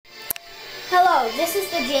Hello, this is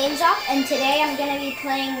the James Up, and today I'm going to be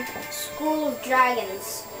playing School of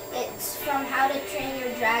Dragons. It's from How to Train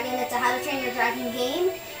Your Dragon. It's a How to Train Your Dragon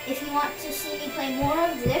game. If you want to see me play more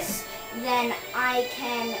of this, then I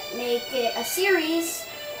can make it a series,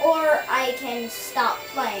 or I can stop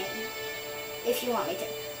playing, if you want me to.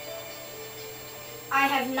 I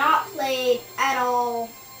have not played at all,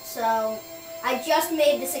 so I just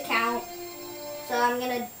made this account, so I'm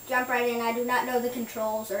going to jump right in. I do not know the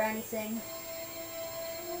controls or anything.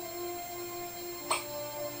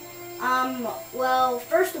 Well,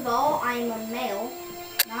 first of all, I'm a male,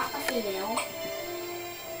 not a female.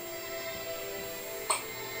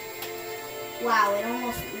 Wow, it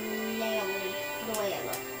almost nailed me the way I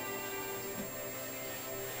look.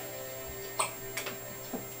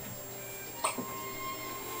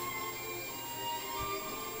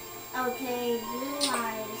 Okay, blue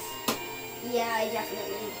eyes. Yeah, I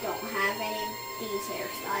definitely don't have any of these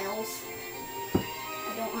hairstyles.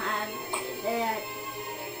 I don't have that.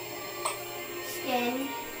 Skin.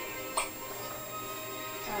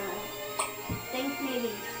 I think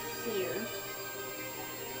maybe here.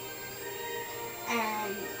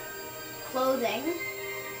 And clothing.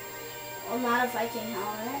 Well, not a Viking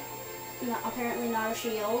helmet. No, apparently not a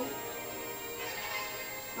shield.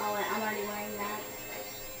 Oh, I'm already wearing that.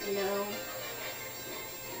 No.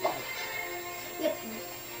 Yep.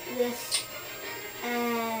 This.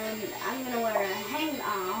 And I'm gonna wear a hang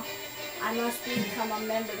off. I must become a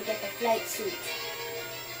member to get the flight suit.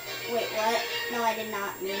 Wait, what? No, I did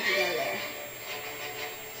not mean to go there.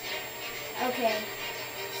 Okay,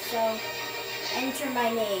 so enter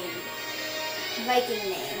my name. Viking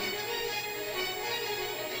name.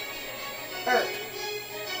 Bert.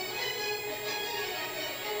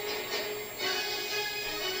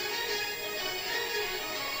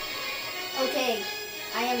 Okay,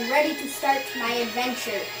 I am ready to start my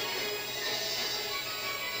adventure.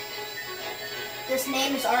 This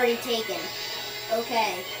name is already taken.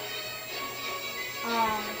 Okay.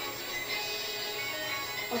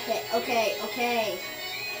 Okay.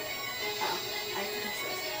 Oh, I have to touch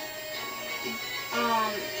this.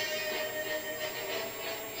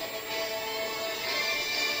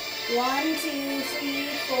 1, 2, 3,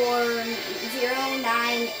 4, 0,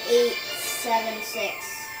 9, 8, 7, 6.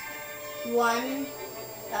 1.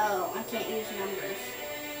 Oh, I can't use numbers.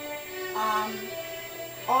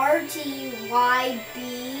 RTYBGHOPL.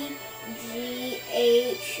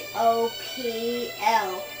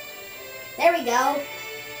 There we go.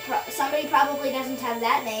 Somebody probably doesn't have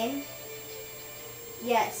that name.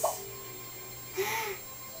 Yes.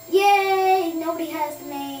 Yay! Nobody has the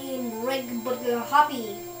name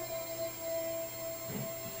Hoppy.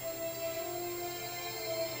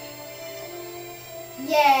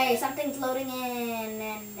 Yay! Something's loading in,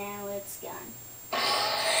 and now it's gone.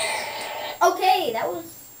 Okay, that was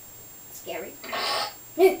scary.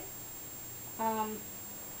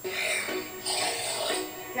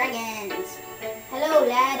 Dragons. Hello,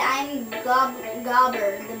 lad. I'm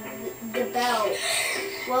Gobber, the Bell.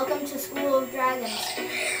 Welcome to School of Dragons.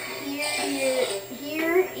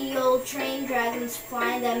 Here you'll train dragons,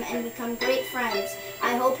 fly them, and become great friends.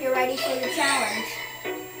 I hope you're ready for the challenge.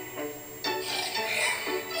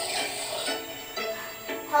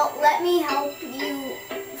 Let me help you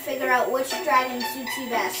figure out which dragon suits you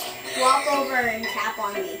best. Walk over and tap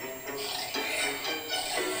on me.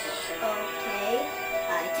 Okay,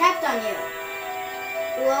 I tapped on you.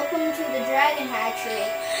 Welcome to the Dragon Hatchery.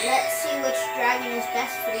 Let's see which dragon is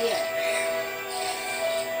best for you.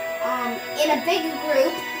 In a big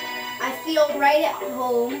group, I feel right at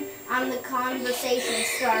home. I'm the conversation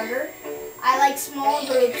starter. I like small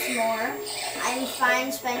groups more. I'm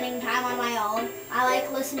fine spending time on my own. I like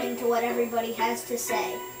listening to what everybody has to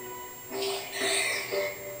say.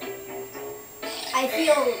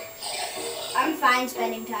 I'm fine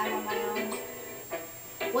spending time on my own.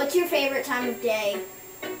 What's your favorite time of day?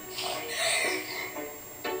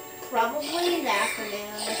 Probably the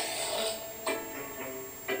afternoon.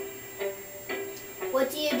 What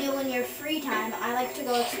do you do in your free time? I like to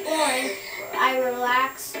go exploring. I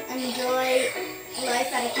relax, enjoy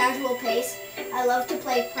life at a casual pace. I love to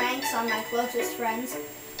play pranks on my closest friends.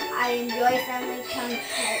 I enjoy friendly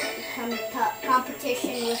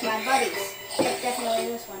competition with my buddies. It's definitely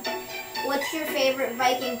this one. What's your favorite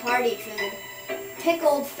Viking party food?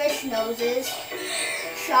 Pickled fish noses,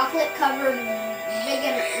 chocolate-covered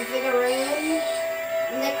vigaroon,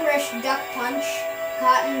 licorice duck punch,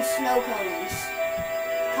 cotton snow cones.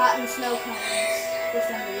 Cotton snow cones, for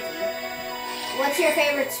some reason. What's your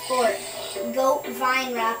favorite sport? Goat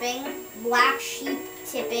vine wrapping, black sheep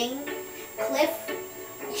tipping,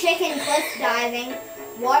 chicken cliff diving,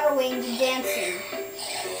 water wings dancing.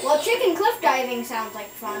 Well, chicken cliff diving sounds like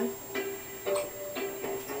fun.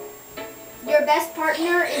 Your best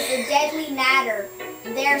partner is the deadly natter.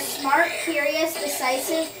 They're smart, curious,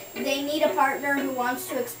 decisive. They need a partner who wants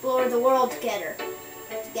to explore the world together.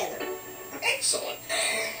 Excellent.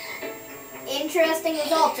 Interesting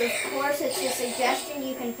results. Of course, it's a suggestion.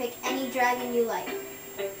 You can pick any dragon you like.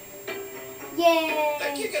 Yay!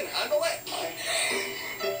 Think you can handle it?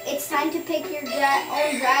 It's time to pick your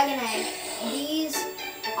own dragon egg. These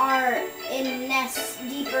are in nests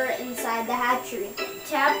deeper inside the hatchery.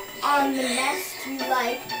 Tap on the nest you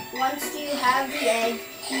like. Once you have the egg,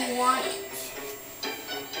 you want to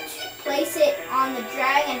place it on the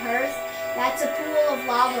dragon hearth. That's a pool of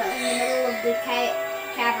lava in the middle of the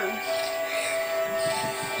cavern.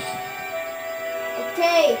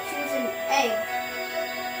 Okay, choose an egg.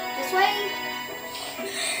 This way?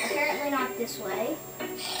 Apparently not this way.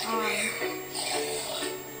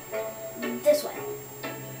 This way.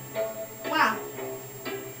 Wow.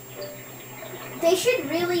 They should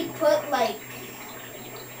really put like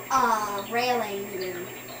railings in.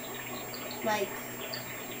 Like,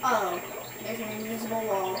 oh, there's an invisible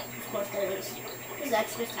wall. Of course there is. Because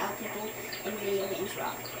that's just how people in video games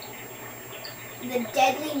rock. The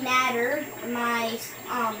deadly natter, my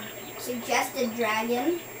suggested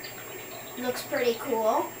dragon, looks pretty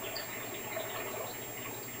cool.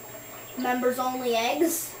 Members only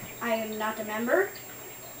eggs. I am not a member.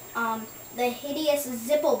 The hideous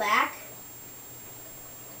zippleback.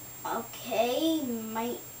 Okay,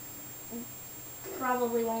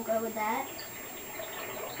 probably won't go with that.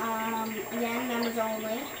 Again, members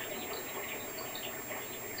only.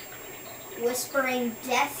 Whispering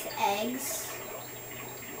death eggs.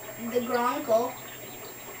 The Gronkle.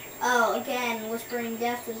 Oh, again, Whispering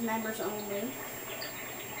Death is members only.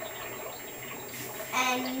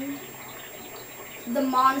 And the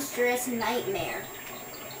Monstrous Nightmare.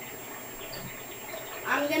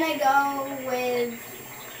 I'm gonna go with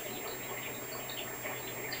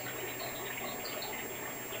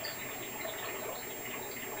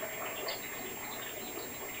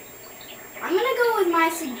my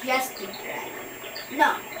suggested dragon.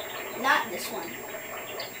 No, not this one.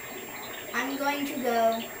 I'm going to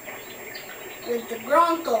go with the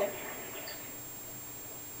Gronkle.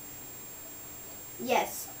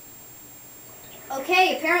 Yes.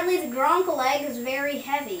 Okay, apparently the Gronkle egg is very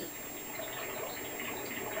heavy.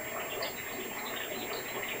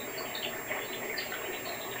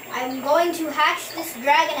 I'm going to hatch this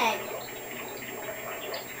dragon egg.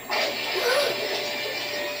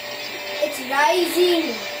 It's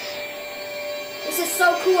rising. This is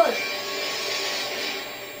so cool.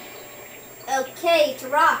 Okay, it's a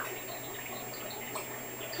rock.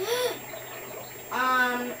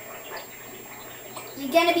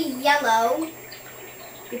 You're gonna be yellow.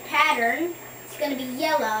 Your pattern is gonna be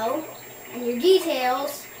yellow, and your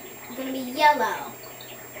details are gonna be yellow.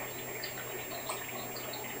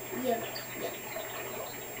 Yellow.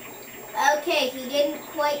 Okay, he didn't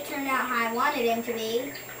quite turn out how I wanted him to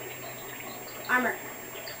be. Armor.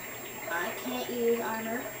 I can't use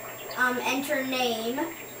armor. Enter name.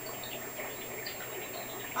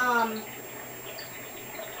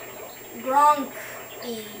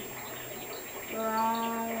 Gronky.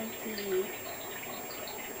 Gronky.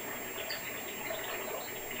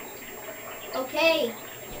 Okay.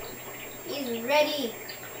 He's ready.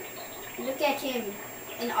 Look at him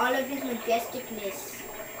in all of his majesticness.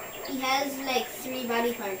 He has like 3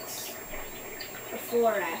 body parts. Or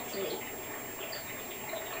 4 actually.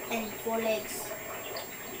 And 4 legs.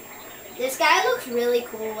 This guy looks really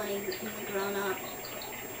cool when he's grown up.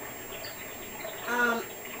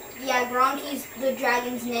 Yeah, Gronky's the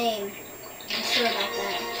dragon's name. I'm sure about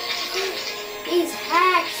that. He's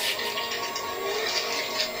hatched.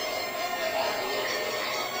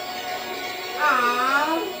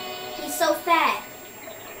 Aww, he's so fat.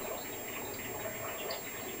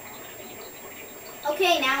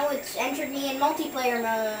 Okay, now it's entered me in multiplayer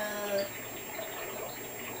mode.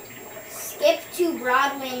 Skip to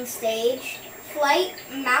Broadwing stage. Flight,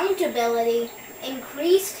 mount ability,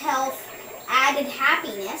 increased health, added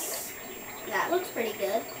happiness. That looks pretty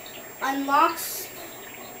good. Unlock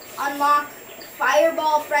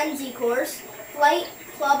Fireball Frenzy course, Flight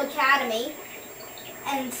Club Academy,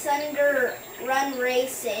 and Thunder Run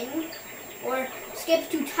Racing. Or skip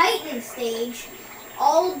to Titan stage.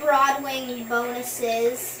 All Broadwing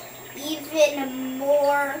bonuses, even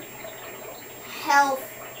more health,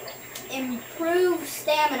 improved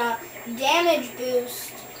stamina, damage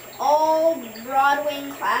boost, all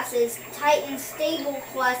Broadwing classes, Titan stable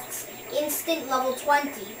quests, instant level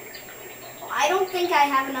 20. I don't think I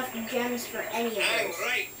have enough gems for any of those.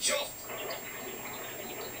 Right, chuffed.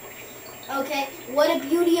 Okay, what a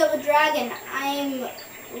beauty of a dragon. I'm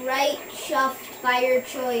right chuffed by your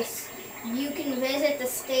choice. You can visit the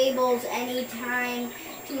stables anytime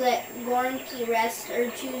to let Gormkey rest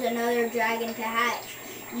or choose another dragon to hatch.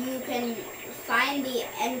 You can find the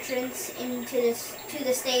entrance to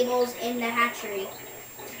the stables in the hatchery.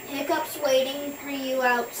 Hiccup's waiting for you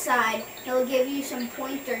outside. He'll give you some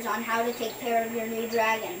pointers on how to take care of your new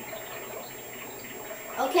dragon.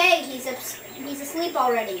 Okay, he's asleep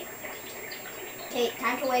already. Okay,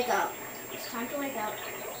 time to wake up. It's time to wake up.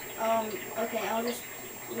 Okay, I'll just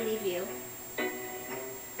leave you.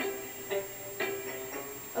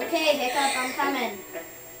 Okay, Hiccup, I'm coming.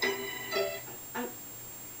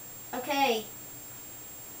 Okay.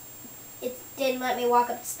 It didn't let me walk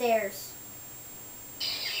up the stairs.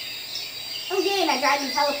 Oh yay, my dragon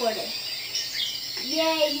teleported.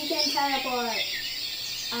 Yay, you can teleport.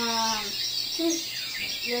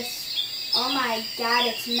 This, oh my god,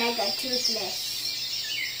 it's Mega Toothless.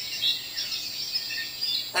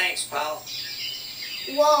 Thanks, pal.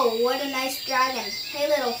 Whoa, what a nice dragon. Hey,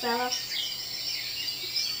 little fella.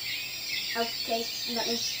 Okay, let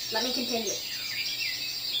me continue.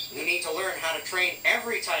 You need to learn how to train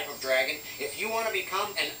every type of dragon if you want to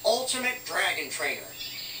become an ultimate dragon trainer.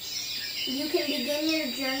 You can begin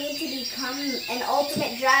your journey to become an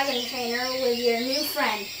ultimate dragon trainer with your new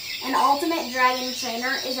friend. An ultimate dragon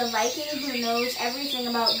trainer is a Viking who knows everything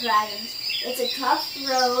about dragons. It's a tough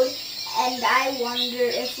road, and I wonder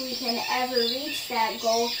if we can ever reach that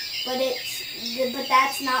goal, but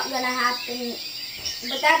that's not going to happen.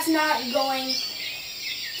 But that's not going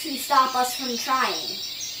to stop us from trying.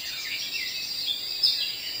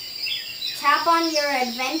 Tap on your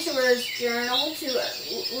adventurer's journal to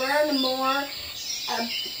learn more.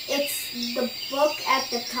 It's the book at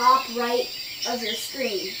the top right of your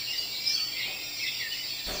screen.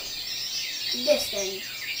 This thing.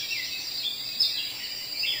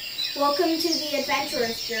 Welcome to the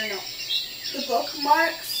adventurer's journal. The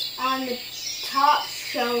bookmarks on the top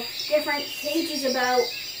show different pages about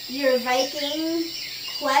your Viking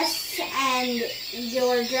quests and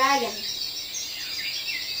your dragon.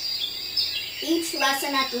 Each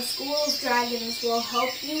lesson at the School of Dragons will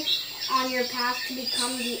help you on your path to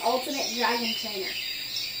become the ultimate dragon trainer.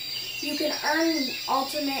 You can earn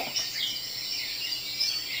ultimate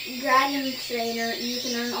dragon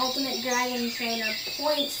trainer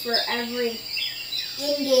points for every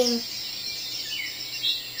in-game,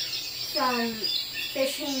 from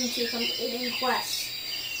fishing to completing quests.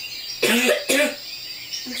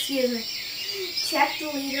 Excuse me. Check the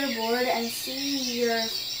leaderboard and see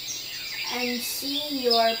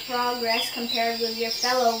your progress compared with your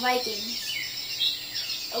fellow Vikings.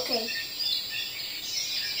 Okay.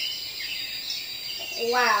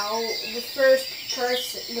 Wow, the first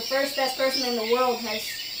best person in the world has,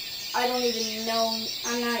 I don't even know,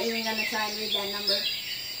 I'm not even going to try and read that number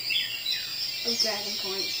of dragon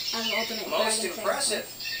points. I'm ultimate Most dragon impressive.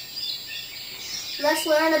 Point. Let's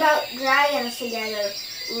learn about dragons together.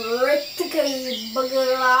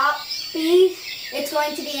 Ritkabugalapi. It's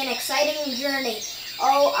going to be an exciting journey.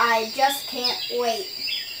 Oh, I just can't wait.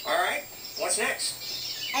 Alright, what's next?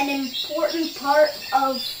 An important part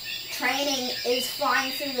of training is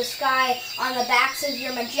flying through the sky on the backs of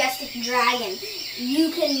your majestic dragon.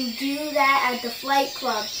 You can do that at the flight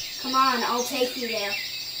club. Come on, I'll take you there.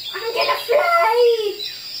 I'm gonna fly!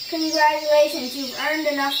 Congratulations, you've earned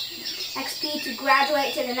enough XP to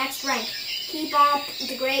graduate to the next rank. Keep up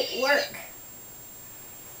the great work.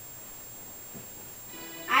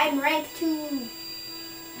 I'm rank 2.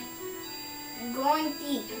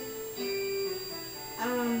 Gormkey.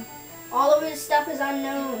 All of his stuff is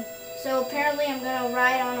unknown, so apparently I'm gonna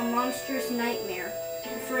ride on a monstrous nightmare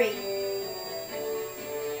for free.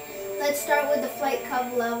 Let's start with the flight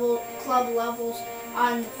club levels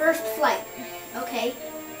on the first flight. Okay.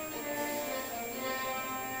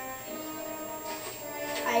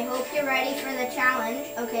 I hope you're ready for the challenge.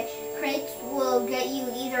 Okay. Crates will get you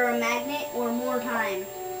either a magnet or more time.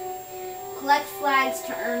 Collect flags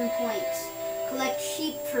to earn points. Collect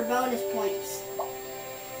sheep for bonus points.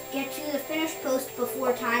 Get to the finish post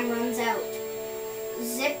before time runs out.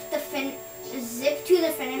 Zip to the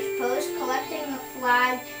finish post, collecting the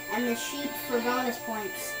flag and the sheep for bonus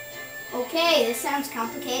points. Okay, this sounds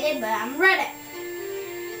complicated, but I'm ready.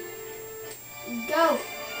 Go.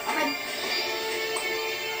 Ahead.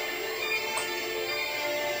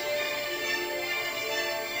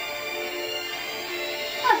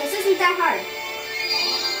 Oh, this isn't that hard.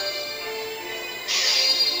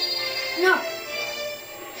 No.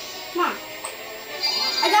 Come on.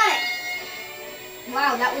 I got it.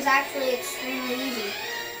 Wow, that was actually extremely easy.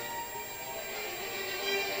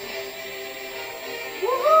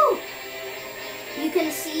 Woohoo! You can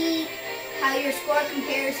see how your score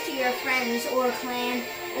compares to your friends or clan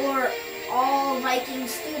or all Viking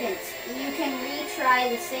students. You can retry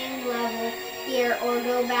the same level here or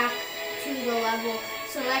go back to the level.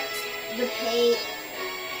 Select the pay,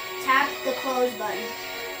 tap the close button.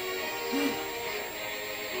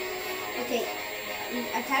 Okay,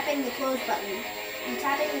 I'm tapping the close button. I'm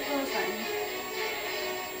tapping the close button.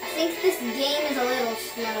 I think this game is a little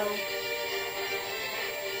slow.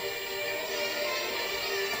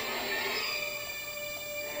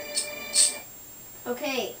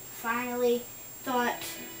 Okay, finally thought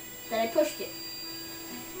that I pushed it.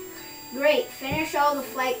 Great, finish all the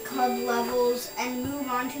Flight Club levels and move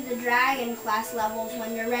on to the Dragon class levels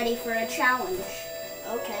when you're ready for a challenge.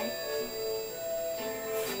 Okay.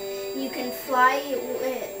 You can fly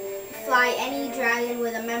any dragon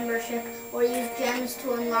with a membership or use gems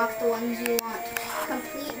to unlock the ones you want.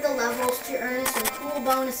 Complete the levels to earn some cool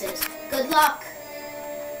bonuses. Good luck!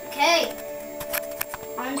 Okay,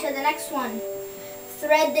 on to the next one.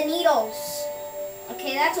 Thread the needles.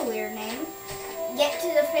 Okay, that's a weird name. Get to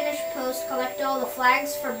the finish post, collect all the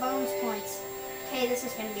flags for bonus points. Okay, this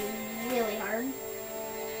is going to be really hard.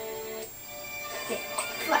 Okay,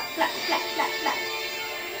 flap, flap, flap, flap, flap.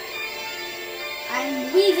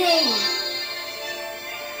 I'm weaving.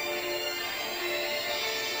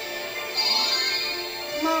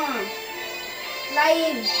 Come on.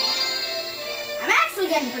 Flying. I'm actually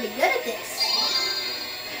getting pretty good at this.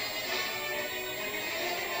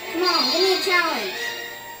 Come on, give me a challenge.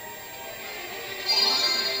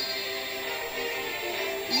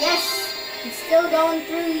 Yes, I'm still going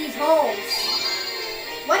through these holes.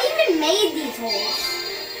 What even made these holes?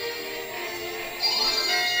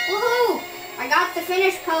 Woohoo! I got the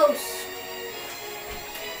finish post.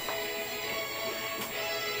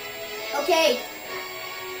 Okay,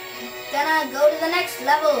 gonna go to the next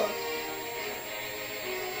level.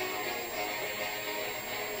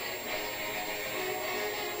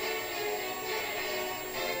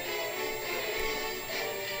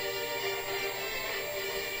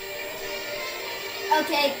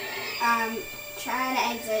 Okay, trying to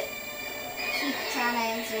exit. Keep trying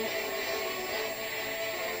to exit.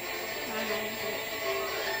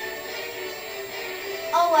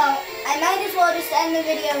 Oh well, I might as well just end the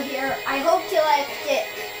video here. I hope you liked it.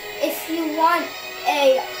 If you want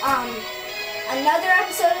another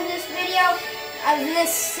episode of this video, of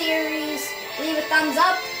this series, leave a thumbs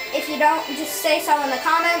up. If you don't, just say so in the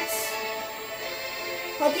comments.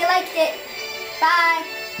 Hope you liked it.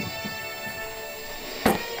 Bye.